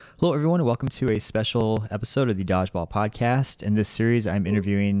Hello, everyone, and welcome to a special episode of the Dodgeball podcast. In this series, I'm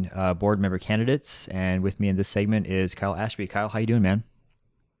interviewing board member candidates, and with me in this segment is Kyle Ashby. Kyle, how you doing, man?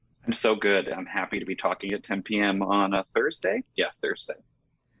 I'm so good. I'm happy to be talking at 10 p.m. on a Thursday. Yeah, Thursday.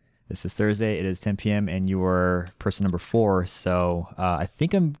 This is Thursday. It is 10 p.m., and you are person number 4. So I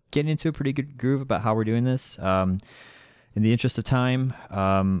think I'm getting into a pretty good groove about how we're doing this. In the interest of time,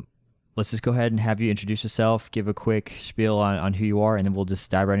 let's just go ahead and have you introduce yourself, give a quick spiel on who you are, and then we'll just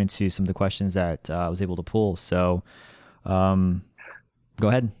dive right into some of the questions that I was able to pull. So go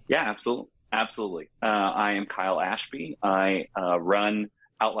ahead. Yeah, absolutely. Absolutely. I am Kyle Ashby. I run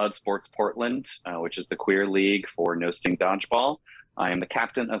Out Loud Sports Portland, which is the queer league for No Sting Dodgeball. I am the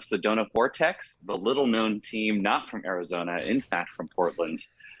captain of Sedona Vortex, the little known team not from Arizona, in fact from Portland.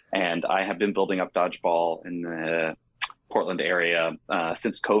 And I have been building up dodgeball in the Portland area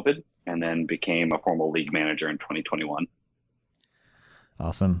since COVID, and then became a formal league manager in 2021.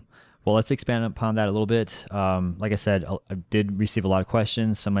 Awesome. Well, let's expand upon that a little bit. Like I said, I did receive a lot of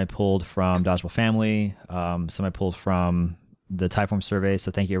questions. Some I pulled from Dodgeball Family, some I pulled from the Typeform survey.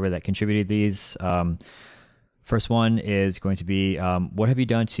 So thank you everybody that contributed these. First one is going to be, what have you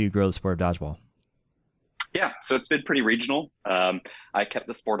done to grow the sport of dodgeball? Yeah, so it's been pretty regional. I kept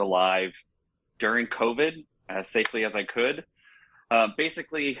the sport alive during COVID as safely as I could.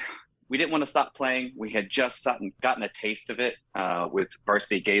 Basically, we didn't want to stop playing. We had just gotten a taste of it with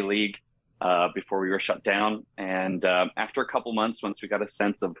Varsity Gay League before we were shut down. And after a couple months, once we got a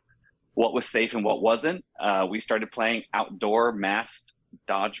sense of what was safe and what wasn't, we started playing outdoor masked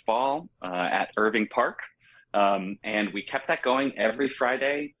dodgeball at Irving Park. And we kept that going every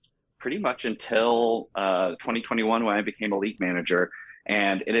Friday pretty much until 2021 when I became a league manager.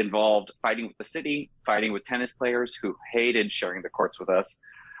 And it involved fighting with the city, fighting with tennis players who hated sharing the courts with us.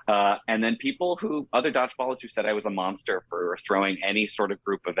 And then other dodgeballers who said I was a monster for throwing any sort of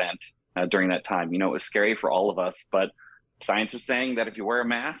group event during that time. You know, it was scary for all of us, but science was saying that if you wear a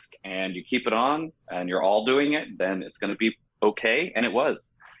mask and you keep it on and you're all doing it, then it's going to be okay. And it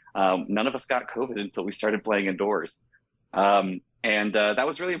was. None of us got COVID until we started playing indoors. And that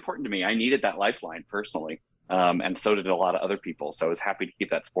was really important to me. I needed that lifeline personally. And so did a lot of other people. So I was happy to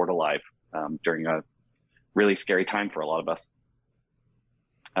keep that sport alive during a really scary time for a lot of us.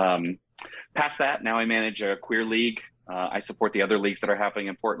 Past that, now I manage a queer league. I support the other leagues that are happening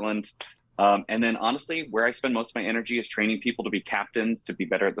in Portland. And then honestly, where I spend most of my energy is training people to be captains, to be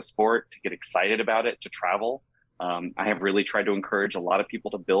better at the sport, to get excited about it, to travel. I have really tried to encourage a lot of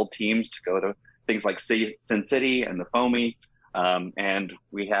people to build teams, to go to things like Sin City and the Foamy. And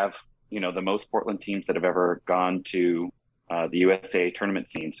we have, the most Portland teams that have ever gone to the USA tournament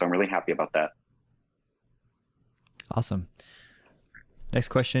scene. So I'm really happy about that. Awesome. Next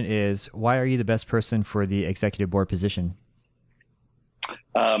question is, why are you the best person for the executive board position?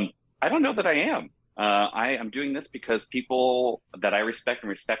 I don't know that I am. I am doing this because people that I respect and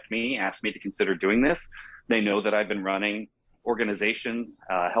respect me asked me to consider doing this. They know that I've been running organizations,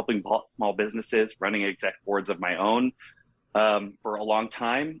 helping small businesses, running exec boards of my own for a long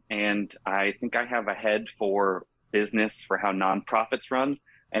time. And I think I have a head for business, for how nonprofits run,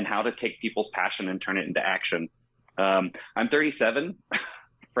 and how to take people's passion and turn it into action. I'm 37.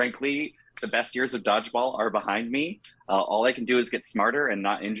 Frankly, the best years of dodgeball are behind me. All I can do is get smarter and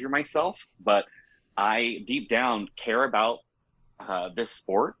not injure myself. But I deep down care about this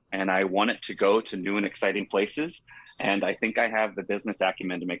sport, and I want it to go to new and exciting places. And I think I have the business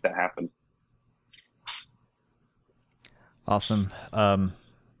acumen to make that happen. Awesome.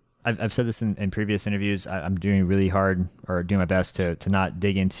 I've said this in previous interviews. I'm doing really hard, or doing my best to not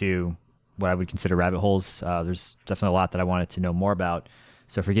dig into what I would consider rabbit holes. There's definitely a lot that I wanted to know more about.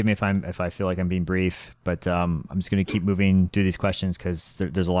 So forgive me if I feel like I'm being brief, but I'm just going to keep moving through these questions because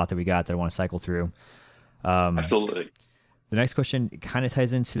there's a lot that we got that I want to cycle through. Absolutely. The next question kind of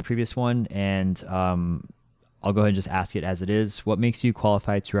ties into the previous one, and I'll go ahead and just ask it as it is. What makes you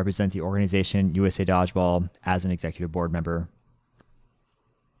qualified to represent the organization USA Dodgeball as an executive board member?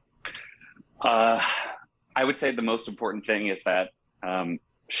 I would say the most important thing is that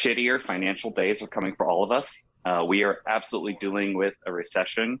shittier financial days are coming for all of us. We are absolutely dealing with a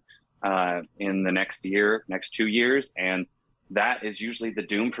recession in the next 2 years, and that is usually the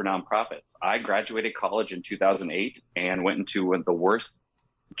doom for nonprofits. I graduated college in 2008 and went into the worst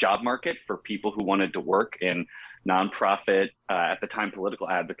job market for people who wanted to work in nonprofit, at the time, political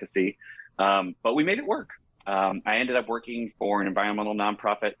advocacy. But we made it work. I ended up working for an environmental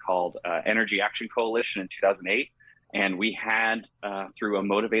nonprofit called Energy Action Coalition in 2008. And we had, through a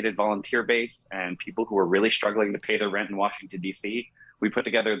motivated volunteer base and people who were really struggling to pay their rent in Washington, D.C., we put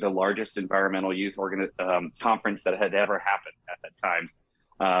together the largest environmental youth conference that had ever happened at that time.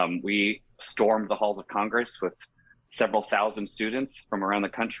 We stormed the halls of Congress with several thousand students from around the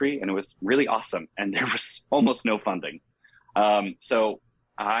country, and it was really awesome. And there was almost no funding. So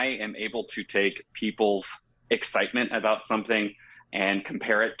I am able to take people's excitement about something and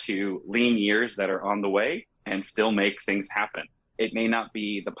compare it to lean years that are on the way and still make things happen. It may not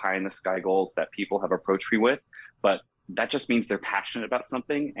be the pie in the sky goals that people have approached me with, but that just means they're passionate about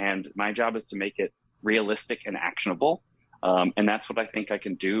something. And my job is to make it realistic and actionable. And that's what I think I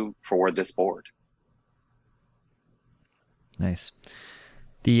can do for this board. Nice.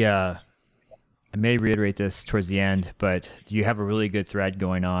 I may reiterate this towards the end, but you have a really good thread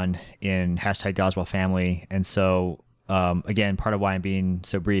going on in hashtag Dodgeball Family. And so, again, part of why I'm being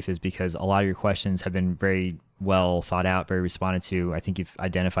so brief is because a lot of your questions have been very well thought out, very responded to. I think you've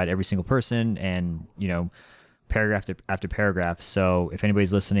identified every single person and, paragraph after paragraph. So if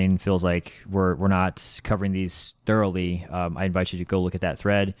anybody's listening feels like we're not covering these thoroughly, I invite you to go look at that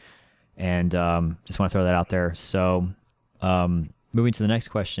thread, and just want to throw that out there. So moving to the next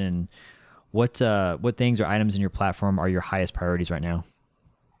question, what things or items in your platform are your highest priorities right now?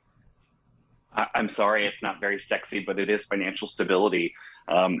 I'm sorry, it's not very sexy, but it is financial stability.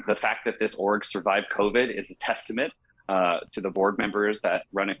 The fact that this org survived COVID is a testament to the board members that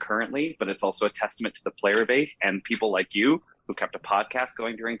run it currently, but it's also a testament to the player base and people like you who kept a podcast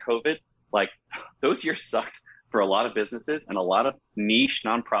going during COVID. Like, those years sucked for a lot of businesses, and a lot of niche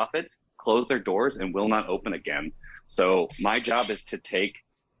nonprofits closed their doors and will not open again. So my job is to take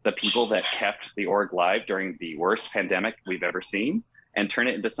the people that kept the org live during the worst pandemic we've ever seen and turn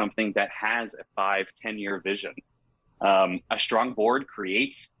it into something that has a 5-10-year vision. A strong board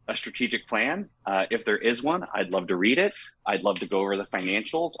creates a strategic plan. If there is one, I'd love to read it. I'd love to go over the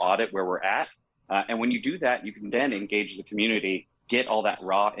financials, audit where we're at. And when you do that, you can then engage the community, get all that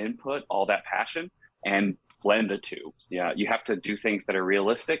raw input, all that passion, and blend the two. Yeah, you have to do things that are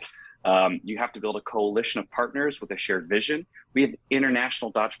realistic. You have to build a coalition of partners with a shared vision. We have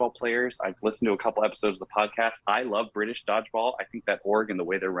international dodgeball players. I've listened to a couple episodes of the podcast. I love British dodgeball. I think that org and the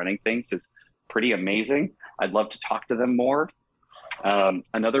way they're running things is pretty amazing. I'd love to talk to them more.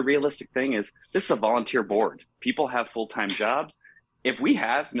 Another realistic thing is this is a volunteer board. People have full-time jobs. If we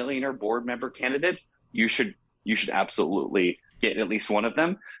have millionaire board member candidates, you should absolutely get at least one of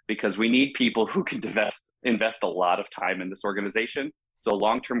them, because we need people who can invest a lot of time in this organization. So a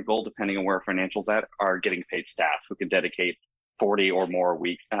long-term goal, depending on where our financials at, are getting paid staff who can dedicate 40 or more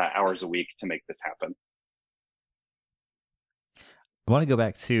hours a week to make this happen. I want to go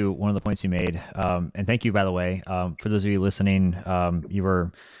back to one of the points you made, and thank you, by the way. For those of you listening, you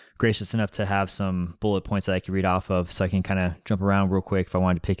were gracious enough to have some bullet points that I could read off of, so I can kind of jump around real quick if I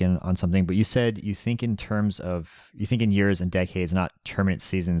wanted to pick in on something. But you said you think in years and decades, not tournament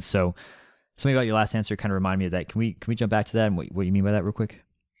seasons. So something about your last answer kind of reminded me of that. Can we jump back to that and what you mean by that real quick?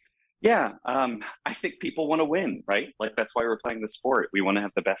 Yeah, I think people want to win, right? Like, that's why we're playing the sport. We want to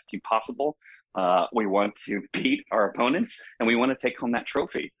have the best team possible. We want to beat our opponents, and we want to take home that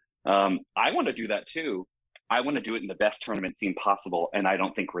trophy. I want to do that too. I want to do it in the best tournament scene possible, and I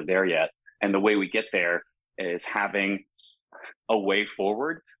don't think we're there yet. And the way we get there is having a way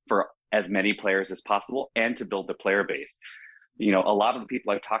forward for as many players as possible and to build the player base. A lot of the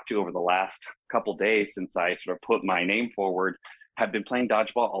people I've talked to over the last couple days since I sort of put my name forward have been playing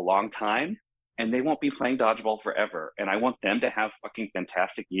dodgeball a long time, and they won't be playing dodgeball forever. And I want them to have fucking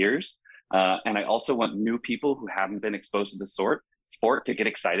fantastic years. And I also want new people who haven't been exposed to the sport to get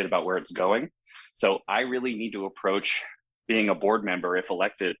excited about where it's going. So I really need to approach being a board member, if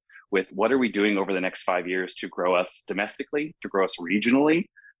elected, with what are we doing over the next 5 years to grow us domestically, to grow us regionally,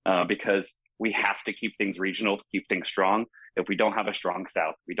 because we have to keep things regional to keep things strong. If we don't have a strong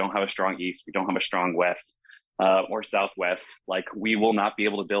South, we don't have a strong East, we don't have a strong West, or Southwest, like, we will not be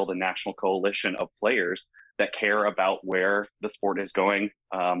able to build a national coalition of players that care about where the sport is going,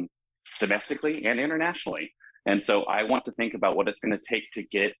 domestically and internationally. And so I want to think about what it's going to take to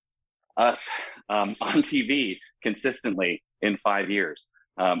get us on TV consistently in 5 years.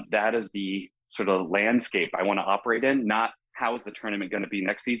 That is the sort of landscape I want to operate in, not how is the tournament going to be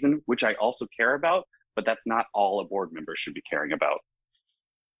next season, which I also care about, but that's not all a board member should be caring about.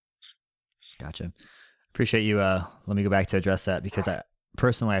 Gotcha. Appreciate you. Let me go back to address that, because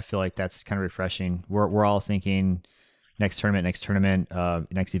I feel like that's kind of refreshing. We're all thinking next tournament,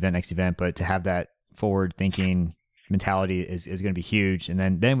 next event, but to have that forward thinking mentality is going to be huge.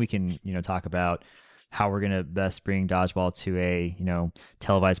 And then we can, talk about how we're going to best bring dodgeball to a,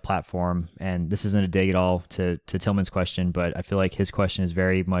 televised platform. And this isn't a dig at all to Tillman's question, but I feel like his question is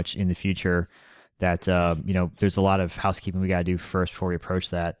very much in the future, that, there's a lot of housekeeping we got to do first before we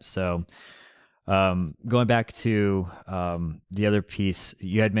approach that. So, Going back to the other piece,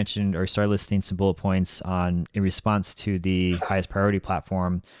 you had mentioned or started listing some bullet points on in response to the highest priority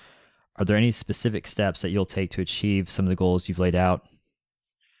platform. Are there any specific steps that you'll take to achieve some of the goals you've laid out?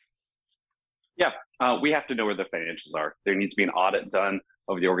 Yeah, we have to know where the financials are. There needs to be an audit done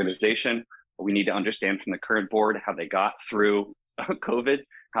of the organization. We need to understand from the current board how they got through COVID,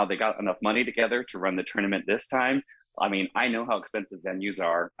 how they got enough money together to run the tournament this time. I mean, I know how expensive venues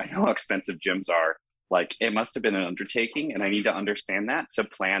are. I know how expensive gyms are. Like, it must have been an undertaking, and I need to understand that to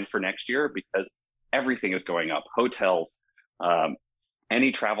plan for next year because everything is going up. Hotels,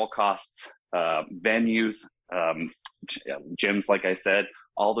 any travel costs, venues, gyms, like I said,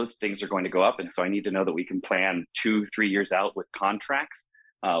 all those things are going to go up. And so I need to know that we can plan 2-3 years out with contracts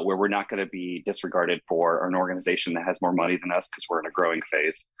where we're not going to be disregarded for an organization that has more money than us because we're in a growing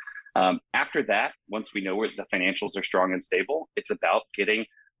phase. After that, once we know where the financials are strong and stable, it's about getting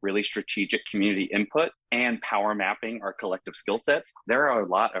really strategic community input and power mapping our collective skill sets. There are a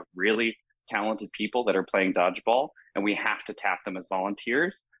lot of really talented people that are playing dodgeball, and we have to tap them as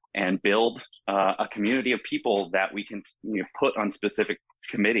volunteers and build a community of people that we can put on specific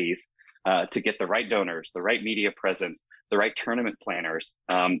committees to get the right donors, the right media presence, the right tournament planners,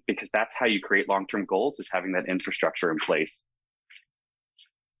 because that's how you create long-term goals, is having that infrastructure in place.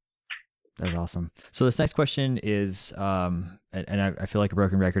 That's awesome. So this next question is, and I feel like a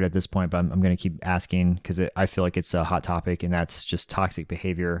broken record at this point, but I'm going to keep asking because I feel like it's a hot topic, and that's just toxic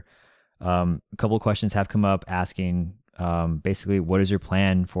behavior. A couple of questions have come up asking, basically, what is your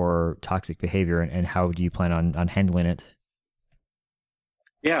plan for toxic behavior, and how do you plan on handling it?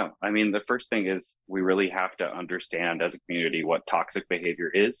 Yeah, I mean, the first thing is we really have to understand as a community what toxic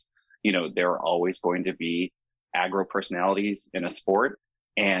behavior is. There are always going to be aggro personalities in a sport.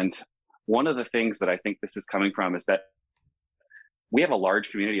 And one of the things that I think this is coming from is that we have a large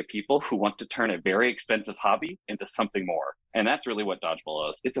community of people who want to turn a very expensive hobby into something more. And that's really what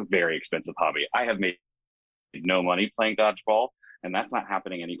dodgeball is. It's a very expensive hobby. I have made no money playing dodgeball, and that's not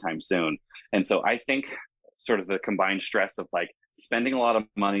happening anytime soon. And so I think sort of the combined stress of like spending a lot of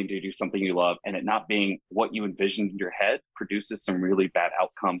money to do something you love and it not being what you envisioned in your head produces some really bad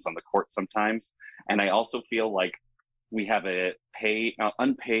outcomes on the court sometimes. And I also feel like we have a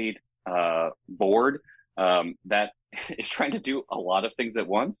unpaid board that is trying to do a lot of things at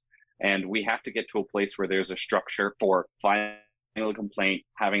once. And we have to get to a place where there's a structure for filing a complaint,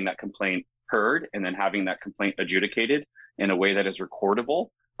 having that complaint heard, and then having that complaint adjudicated in a way that is recordable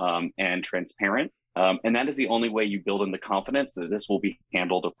and transparent. And that is the only way you build in the confidence that this will be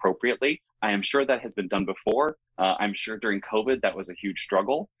handled appropriately. I am sure that has been done before. I'm sure during COVID, that was a huge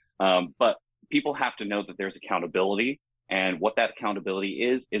struggle. But people have to know that there's accountability. And what that accountability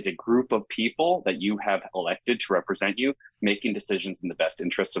is a group of people that you have elected to represent you, making decisions in the best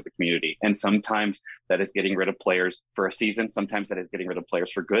interests of the community. And sometimes that is getting rid of players for a season. Sometimes that is getting rid of players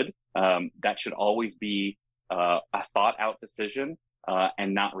for good. That should always be a thought out decision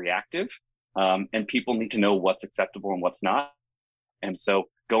and not reactive. And people need to know what's acceptable and what's not. And so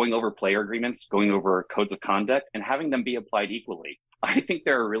going over player agreements, going over codes of conduct, and having them be applied equally. I think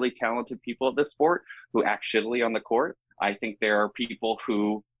there are really talented people at this sport who act shittily on the court. I think there are people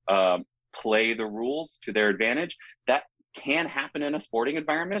who play the rules to their advantage. That can happen in a sporting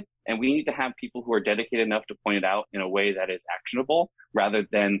environment. And we need to have people who are dedicated enough to point it out in a way that is actionable rather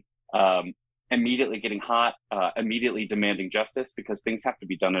than immediately getting hot, immediately demanding justice, because things have to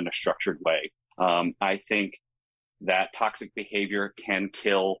be done in a structured way. I think that toxic behavior can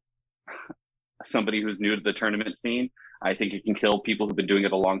kill somebody who's new to the tournament scene. I think it can kill people who've been doing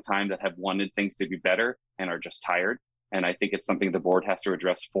it a long time that have wanted things to be better and are just tired. And I think it's something the board has to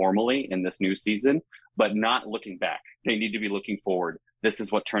address formally in this new season, but not looking back. They need to be looking forward. This is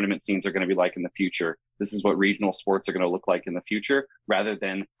what tournament scenes are going to be like in the future. This is what regional sports are going to look like in the future, rather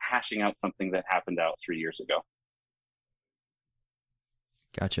than hashing out something that happened out 3 years ago.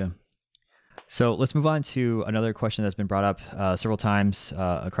 Gotcha. So let's move on to another question that's been brought up several times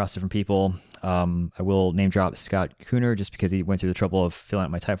across different people. I will name drop Scott Cooner just because he went through the trouble of filling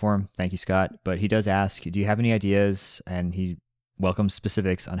out my type form. Thank you, Scott. But he does ask, do you have any ideas, and he welcomes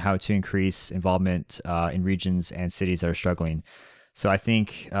specifics on how to increase involvement in regions and cities that are struggling? So I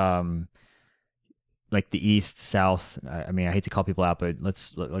think like the East, South, I mean, I hate to call people out, but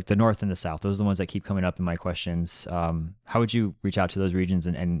let's like the North and the South. Those are the ones that keep coming up in my questions. How would you reach out to those regions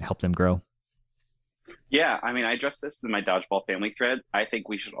and help them grow? Yeah, I mean, I addressed this in my dodgeball family thread. I think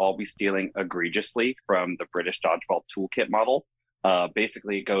we should all be stealing egregiously from the British dodgeball toolkit model.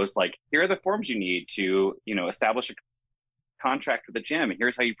 Basically, it goes like, here are the forms you need to, establish a contract with the gym.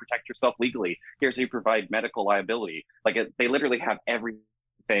 Here's how you protect yourself legally. Here's how you provide medical liability. Like they literally have everything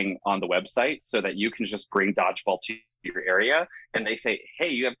everything on the website so that you can just bring dodgeball to your area. And they say, hey,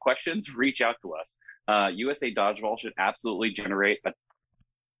 you have questions, reach out to us. USA Dodgeball should absolutely generate a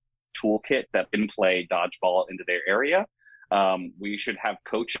toolkit that can play dodgeball into their area. We should have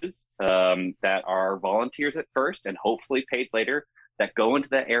coaches that are volunteers at first and hopefully paid later, that go into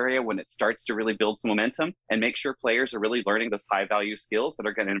that area when it starts to really build some momentum and make sure players are really learning those high value skills that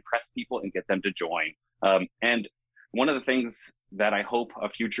are going to impress people and get them to join. And one of the things that I hope a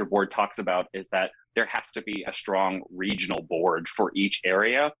future board talks about is that there has to be a strong regional board for each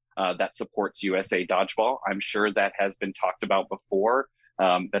area that supports USA Dodgeball. I'm sure that has been talked about before,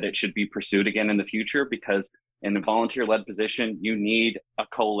 that it should be pursued again in the future, because in a volunteer-led position, you need a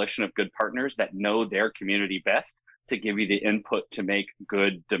coalition of good partners that know their community best to give you the input to make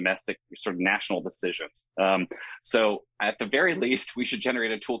good domestic, sort of national decisions. So at the very least, we should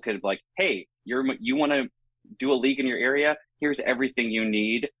generate a toolkit of like, hey, you want to do a league in your area? Here's everything you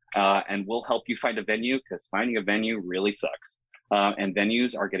need, and we'll help you find a venue, because finding a venue really sucks. And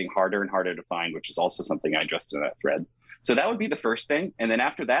venues are getting harder and harder to find, which is also something I addressed in that thread. So that would be the first thing. And then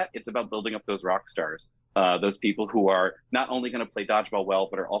after that, it's about building up those rock stars, those people who are not only going to play dodgeball well,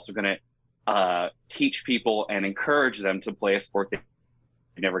 but are also going to teach people and encourage them to play a sport they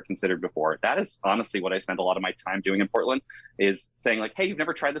never considered before. That is honestly what I spend a lot of my time doing in Portland, is saying like, hey, you've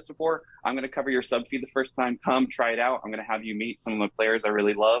never tried this before. I'm going to cover your sub fee the first time. Come try it out. I'm going to have you meet some of the players I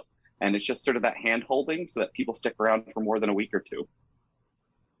really love. And it's just sort of that hand holding so that people stick around for more than a week or two.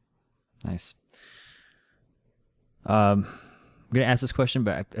 Nice. I'm going to ask this question,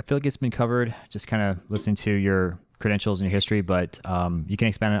 but I feel like it's been covered just kind of listening to your credentials and your history, but you can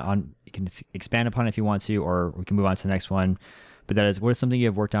expand upon it if you want to, or we can move on to the next one. But that is, what is something you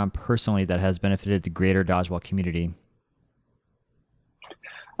have worked on personally that has benefited the greater dodgeball community?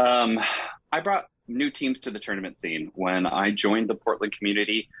 I brought new teams to the tournament scene. When I joined the Portland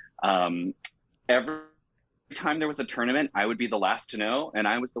community, every time there was a tournament, I would be the last to know, and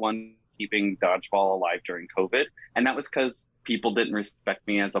I was the one keeping dodgeball alive during COVID. And that was because people didn't respect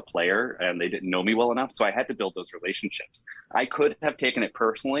me as a player and they didn't know me well enough. So I had to build those relationships. I could have taken it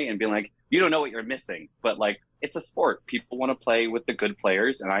personally and been like, you don't know what you're missing, but like, it's a sport. People want to play with the good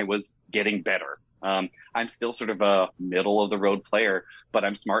players, and I was getting better. I'm still sort of a middle of the road player, but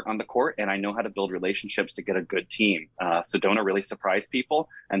I'm smart on the court and I know how to build relationships to get a good team. Sedona really surprised people.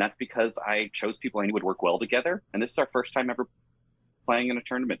 And that's because I chose people I knew would work well together. And this is our first time ever playing in a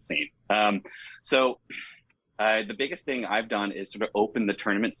tournament scene. The biggest thing I've done is sort of open the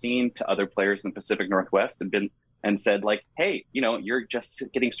tournament scene to other players in the Pacific Northwest and said like, hey, you're just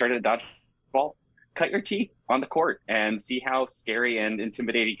getting started at dodgeball. Cut your teeth on the court and see how scary and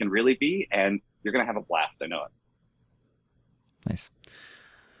intimidating it can really be. And you're going to have a blast. I know it. Nice.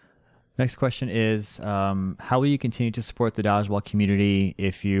 Next question is, how will you continue to support the dodgeball community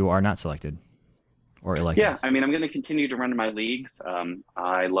if you are not selected or elected? Yeah, I'm going to continue to run my leagues.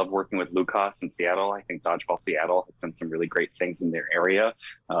 I love working with Lucas in Seattle. I think Dodgeball Seattle has done some really great things in their area.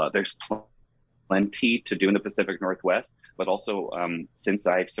 There's plenty to do in the Pacific Northwest, but also since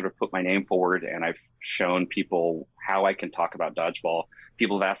I've sort of put my name forward and I've shown people how I can talk about dodgeball,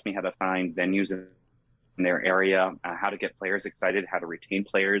 people have asked me how to find venues in their area, how to get players excited, how to retain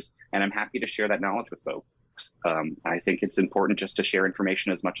players, and I'm happy to share that knowledge with folks. I think it's important just to share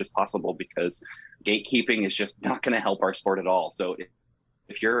information as much as possible, because gatekeeping is just not going to help our sport at all. So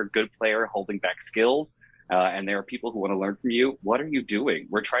if you're a good player holding back skills, and there are people who want to learn from you, what are you doing?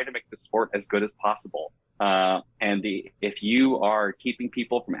 We're trying to make the sport as good as possible. If you are keeping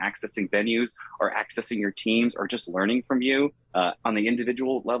people from accessing venues or accessing your teams or just learning from you, on the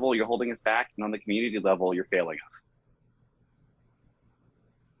individual level, you're holding us back, and on the community level, you're failing us.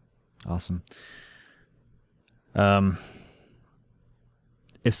 Awesome.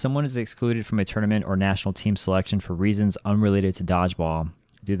 If someone is excluded from a tournament or national team selection for reasons unrelated to dodgeball,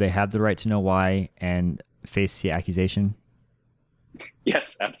 do they have the right to know why and face the accusation?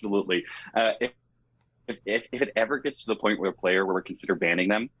 Yes, absolutely. If it ever gets to the point where a player where we consider banning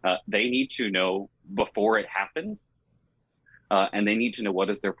them, they need to know before it happens, and they need to know what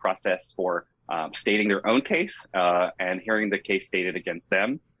is their process for stating their own case and hearing the case stated against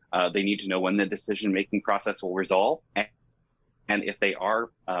them. They need to know when the decision-making process will resolve. And if they are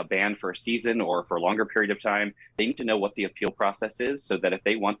banned for a season or for a longer period of time, they need to know what the appeal process is, so that if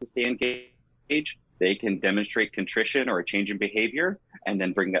they want to stay engaged, they can demonstrate contrition or a change in behavior and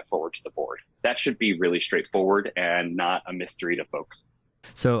then bring that forward to the board. That should be really straightforward and not a mystery to folks.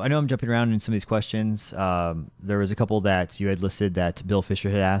 So I know I'm jumping around in some of these questions. There was a couple that you had listed that Bill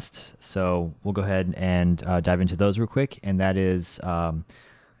Fisher had asked. So we'll go ahead and dive into those real quick. And that is, I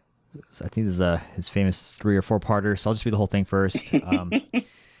think this is his famous 3 or 4 parter. So I'll just read the whole thing first.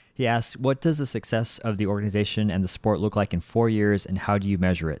 He asks, what does the success of the organization and the sport look like in 4 years, and how do you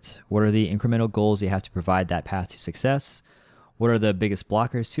measure it? What are the incremental goals you have to provide that path to success? What are the biggest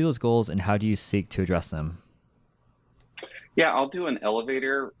blockers to those goals, and how do you seek to address them? Yeah, I'll do an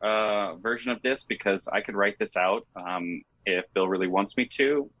elevator version of this because I could write this out if Bill really wants me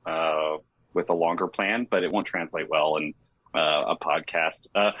to with a longer plan, but it won't translate well in a podcast.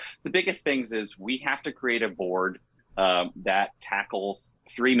 The biggest things is we have to create a board that tackles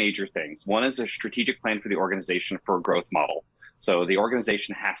three major things. One is a strategic plan for the organization for a growth model. So the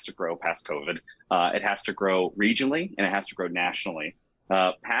organization has to grow past COVID. It has to grow regionally and it has to grow nationally.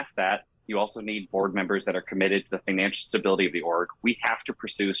 Past that, you also need board members that are committed to the financial stability of the org. We have to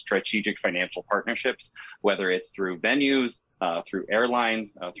pursue strategic financial partnerships, whether it's through venues, through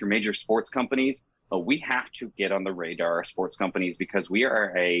airlines, through major sports companies. We have to get on the radar of sports companies because we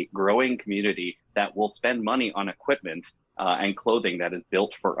are a growing community that will spend money on equipment and clothing that is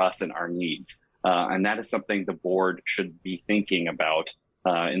built for us and our needs. And that is something the board should be thinking about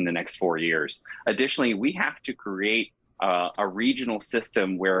in the next 4 years. Additionally, we have to create a regional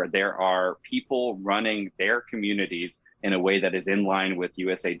system where there are people running their communities in a way that is in line with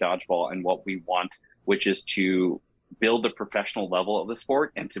USA Dodgeball and what we want, which is to build the professional level of the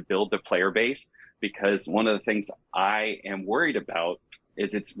sport and to build the player base. Because one of the things I am worried about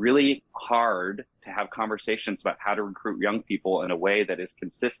is it's really hard to have conversations about how to recruit young people in a way that is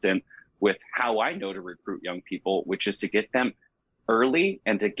consistent with how I know to recruit young people, which is to get them early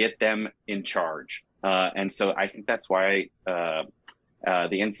and to get them in charge. And so I think that's why the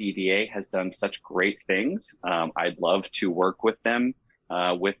NCDA has done such great things. I'd love to work with them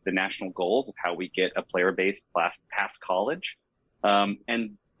with the national goals of how we get a player base past college.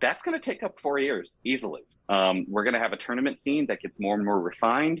 And that's going to take up 4 years easily. We're going to have a tournament scene that gets more and more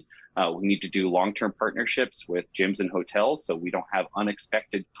refined. We need to do long-term partnerships with gyms and hotels so we don't have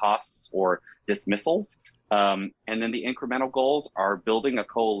unexpected costs or dismissals. And then the incremental goals are building a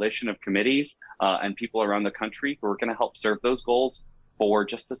coalition of committees and people around the country who are going to help serve those goals for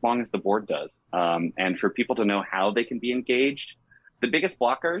just as long as the board does. And for people to know how they can be engaged. The biggest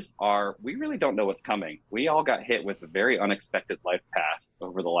blockers are we really don't know what's coming. We all got hit with a very unexpected life path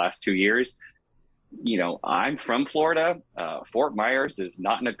over the last 2 years. You know, I'm from Florida. Fort Myers is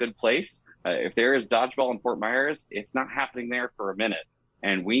not in a good place. If there is dodgeball in Fort Myers, it's not happening there for a minute.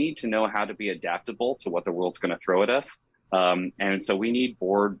 And we need to know how to be adaptable to what the world's going to throw at us. And so we need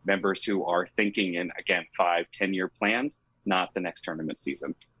board members who are thinking in, again, 5-10 year plans, not the next tournament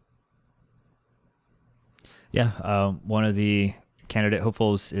season. Yeah, one of the candidate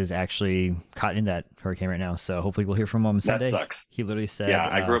hopefuls is actually caught in that hurricane right now. So hopefully we'll hear from him on Sunday. That sucks. He literally said, yeah,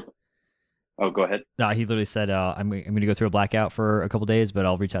 I grew up. Oh, go ahead. No, he literally said, I'm going to go through a blackout for a couple days, but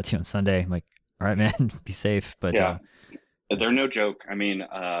I'll reach out to you on Sunday. I'm like, all right, man, be safe. But yeah, they're no joke. I mean,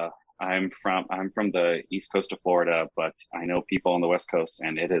 I'm from the East Coast of Florida, but I know people on the West Coast,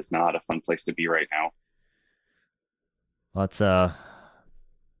 and it is not a fun place to be right now. Well, it's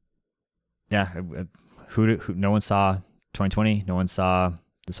yeah, who no one saw 2020. No one saw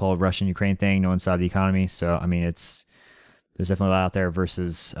this whole Russian-Ukraine thing. No one saw the economy. So, I mean, there's definitely a lot out there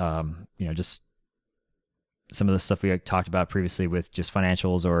versus, just some of the stuff we talked about previously with just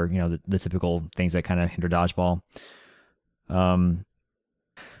financials or, the typical things that kind of hinder dodgeball.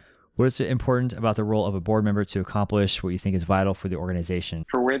 What is important about the role of a board member to accomplish what you think is vital for the organization?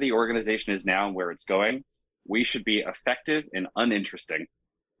 For where the organization is now and where it's going, we should be effective and uninteresting.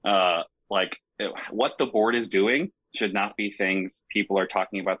 What the board is doing should not be things people are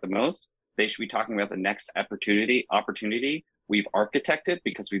talking about the most. They should be talking about the next opportunity we've architected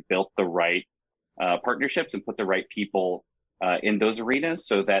because we've built the right partnerships and put the right people in those arenas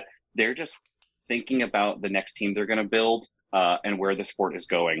so that they're just thinking about the next team they're going to build and where the sport is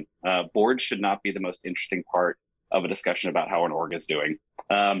going. Boards should not be the most interesting part of a discussion about how an org is doing.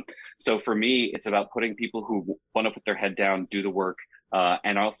 So for me, it's about putting people who want to put their head down, do the work,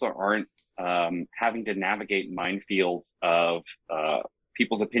 and also aren't having to navigate minefields of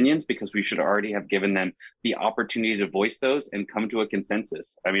people's opinions because we should already have given them the opportunity to voice those and come to a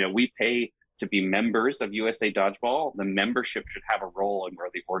consensus. I mean, we pay to be members of USA Dodgeball. The membership should have a role in where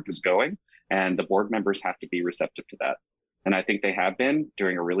the org is going, and the board members have to be receptive to that. And I think they have been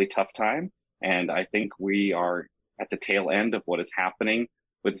during a really tough time. And I think we are at the tail end of what is happening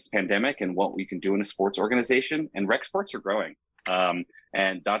with this pandemic and what we can do in a sports organization. And rec sports are growing. And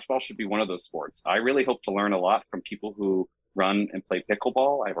dodgeball should be one of those sports. I really hope to learn a lot from people who run and play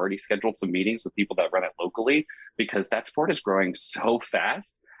pickleball. I've already scheduled some meetings with people that run it locally because that sport is growing so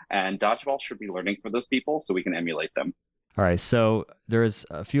fast. And dodgeball should be learning from those people so we can emulate them. All right. So there's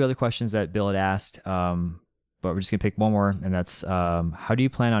a few other questions that Bill had asked. but we're just gonna pick one more, and that's how do you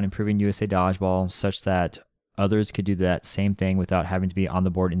plan on improving USA Dodgeball such that others could do that same thing without having to be on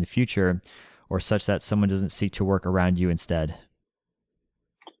the board in the future, or such that someone doesn't seek to work around you instead?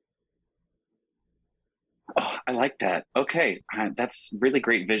 Oh, I like that. Okay, that's really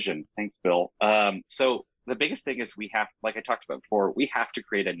great vision. Thanks, Bill. So the biggest thing is we have, like I talked about before, we have to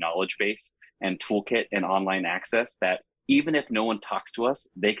create a knowledge base and toolkit and online access that even if no one talks to us,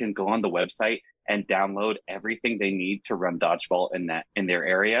 they can go on the website and download everything they need to run dodgeball in their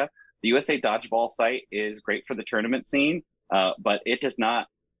area. The USA Dodgeball site is great for the tournament scene, but it does not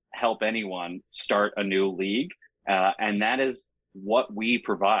help anyone start a new league, and that is what we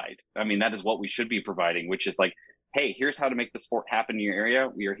provide. I mean, that is what we should be providing, which is like, hey, here's how to make the sport happen in your area.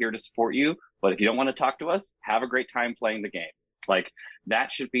 We are here to support you. But if you don't want to talk to us, have a great time playing the game. Like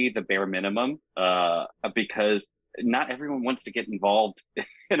that should be the bare minimum, because not everyone wants to get involved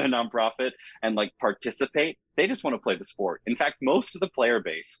in a nonprofit and like participate. They just want to play the sport. In fact, most of the player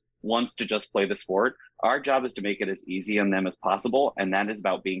base wants to just play the sport. Our job is to make it as easy on them as possible. And that is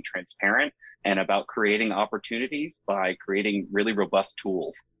about being transparent and about creating opportunities by creating really robust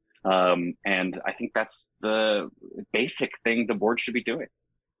tools. And I think that's the basic thing the board should be doing.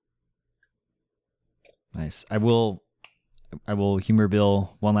 Nice. I will humor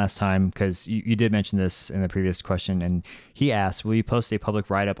Bill one last time because you did mention this in the previous question, and he asked, "Will you post a public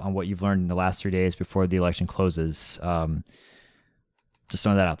write-up on what you've learned in the last 3 days before the election closes?" Just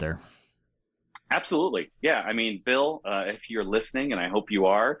throwing that out there. Absolutely. Yeah. I mean, Bill, if you're listening, and I hope you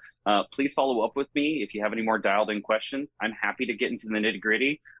are, please follow up with me if you have any more dialed in questions. I'm happy to get into the nitty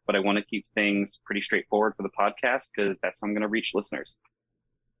gritty, but I want to keep things pretty straightforward for the podcast because that's how I'm going to reach listeners.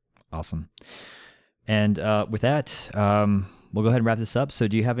 Awesome. And with that, we'll go ahead and wrap this up. So,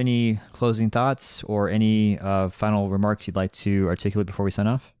 do you have any closing thoughts or any final remarks you'd like to articulate before we sign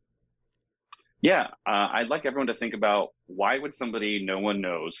off? Yeah, I'd like everyone to think about why would somebody no one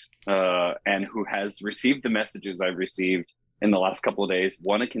knows and who has received the messages I've received in the last couple of days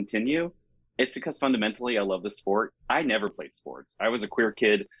want to continue. It's because fundamentally I love the sport. I never played sports. I was a queer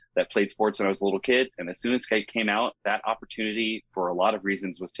kid that played sports when I was a little kid. And as soon as it came out, that opportunity for a lot of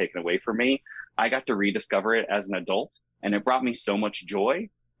reasons was taken away from me. I got to rediscover it as an adult, and it brought me so much joy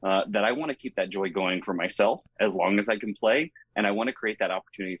that I want to keep that joy going for myself as long as I can play. And I want to create that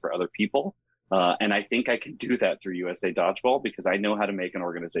opportunity for other people. And I think I can do that through USA Dodgeball because I know how to make an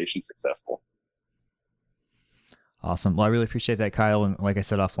organization successful. Awesome. Well, I really appreciate that, Kyle. And like I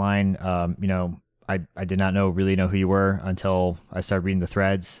said offline, I did not really know who you were until I started reading the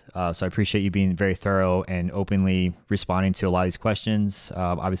threads. So I appreciate you being very thorough and openly responding to a lot of these questions.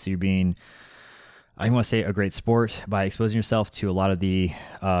 Obviously, you're being, I want to say, a great sport by exposing yourself to a lot of the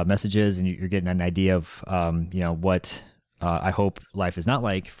messages, and you're getting an idea of, what I hope life is not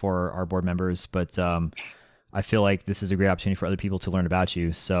like for our board members. But I feel like this is a great opportunity for other people to learn about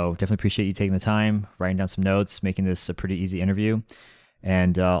you. So definitely appreciate you taking the time, writing down some notes, making this a pretty easy interview.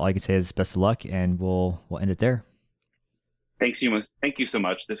 And all I can say is best of luck, and we'll end it there. Thanks, Thank you so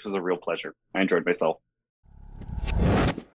much. This was a real pleasure. I enjoyed myself.